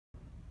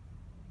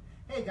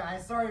Hey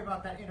guys, sorry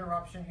about that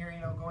interruption here,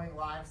 going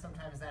live,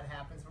 sometimes that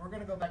happens. But we're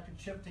going to go back to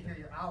Chip to hear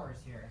your hours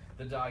here.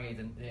 The dog ate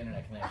the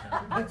internet connection.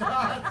 The dog,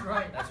 that's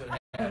right. That's what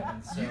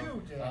happened. So,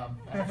 you did.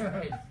 That's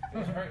right.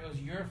 It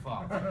was your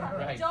fault.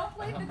 Right. Don't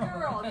blame the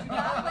girl. Do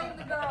not blame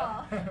the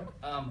girl.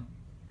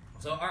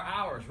 So our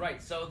hours,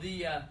 right. So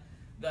the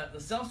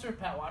self-serve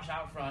pet wash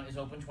out front is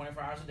open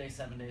 24 hours a day,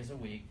 7 days a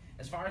week.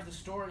 As far as the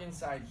store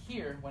inside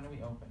here, when are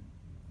we open?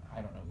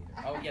 I don't know either.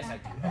 Oh, yes, I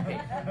do. Okay,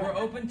 we're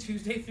open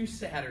Tuesday through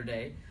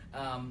Saturday.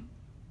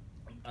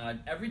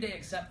 Every day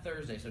except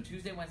Thursday. So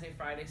Tuesday, Wednesday,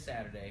 Friday,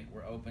 Saturday,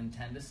 we're open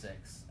 10 to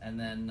 6. And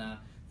then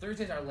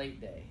Thursday's our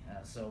late day.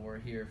 So we're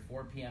here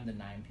 4 p.m. to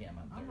 9 p.m.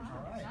 on Thursday.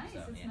 All right. Nice.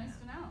 So, It's nice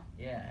to know.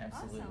 Yeah,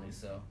 absolutely. Awesome.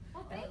 So.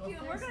 Well, thank well, you.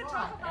 thanks We're going a to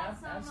lot. talk about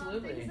some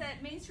Absolutely. things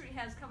that Main Street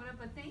has coming up,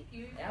 but thank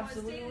you. You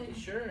Absolutely, want to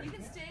stay? sure. You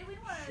can stay. We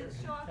want to Sure.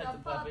 show off Pet the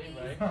the puppy,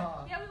 puppies.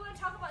 right? Yeah, we want to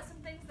talk about some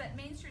things that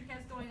Main Street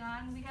has going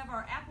on. We have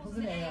our Apples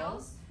and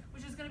Ales,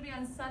 which is going to be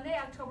on Sunday,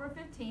 October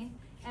 15th,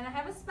 and I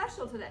have a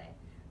special today.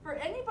 For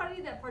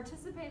anybody that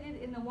participated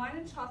in the Wine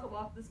and Chocolate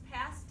Walk this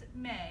past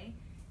May,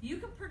 you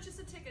can purchase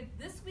a ticket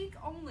this week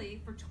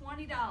only for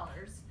 $20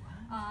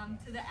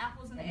 to the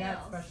Apples and Ales. And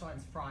that special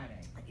ends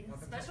Friday.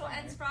 Special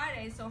ends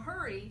Friday, so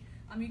hurry.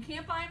 You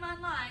can't buy them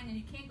online, and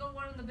you can't go to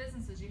one of the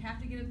businesses. You have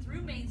to get it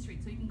through Main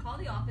Street. So you can call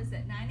the office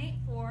at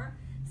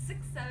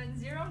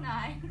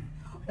 984-6709,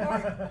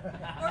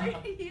 or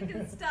you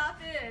can stop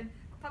in.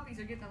 Puppies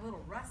are getting a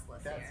little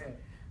restless That's here. it.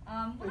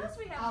 What else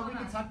we have we going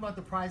can on? talk about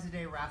the prize a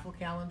day raffle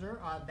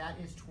calendar. That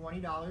is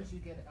 $20. You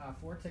get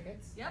 4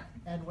 tickets. Yep.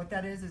 And what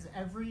that is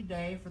every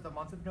day for the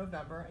month of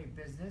November, a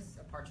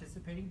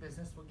participating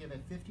business will give a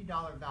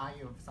 $50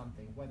 value of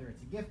something, whether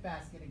it's a gift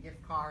basket, a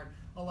gift card,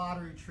 a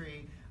lottery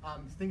tree,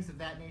 things of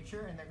that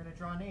nature, and they're going to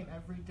draw a name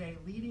every day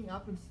leading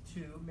up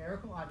into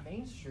Miracle on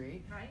Main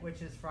Street, Right.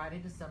 which is Friday,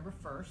 December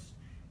 1st.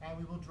 And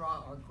we will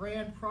draw our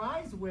grand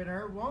prize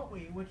winner, won't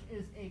we? Which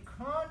is a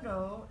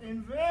condo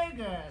in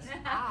Vegas.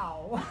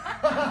 Ow.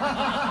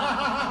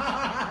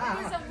 It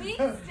is a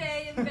week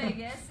stay in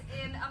Vegas,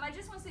 and I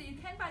just want to say you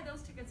can buy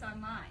those tickets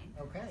online.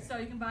 Okay. So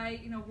you can buy,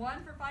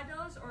 one for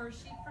 $5 or a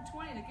sheet for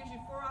 $20. That gives you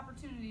 4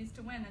 opportunities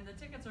to win, and the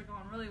tickets are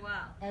going really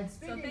well. And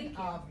So speaking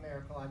of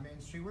Miracle on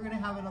Main Street, we're going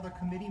to have another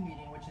committee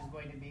meeting, which is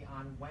going to be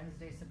on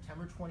Wednesday,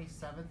 September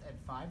 27th at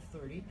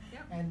 5:30.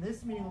 Yep. And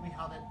this meeting will be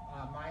held at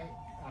my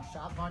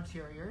shop,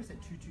 Vonteriors,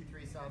 at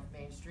 223 South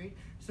Main Street.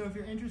 So if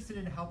you're interested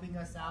in helping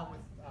us out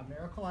with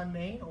Miracle on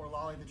Main or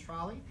Lolly the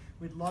Trolley,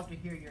 we'd love to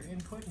hear your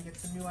input and get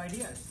some new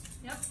ideas.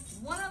 Yep.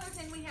 One other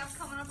thing we have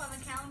coming up on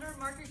the calendar,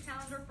 mark your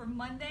calendar for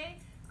Monday,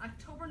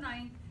 October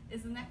 9th,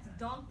 is the next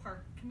dog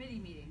park committee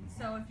meeting.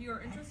 So if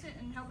you're interested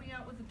in helping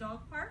out with the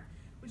dog park,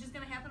 which is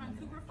going to happen on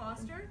Cooper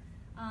Foster,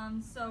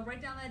 so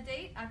write down that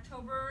date,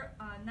 October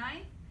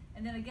 9th.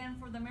 And then again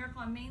for the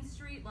Miracle on Main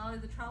Street, Lolly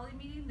the Trolley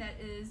meeting, that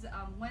is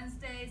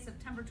Wednesday,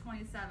 September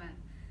 27th.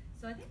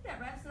 So I think that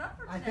wraps it up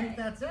for today. I think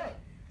that's it.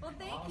 Well,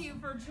 thank you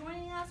for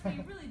joining us. We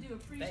really do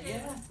appreciate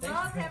it. Thanks.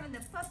 Love having the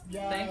puppies.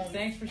 Yeah.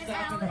 Thanks for And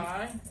stopping by,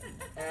 Alex.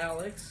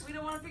 Alex. We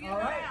don't want to forget All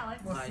about right.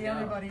 Alex. We'll I see know.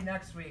 everybody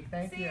next week.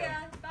 Thank See you.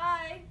 ya.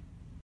 Bye.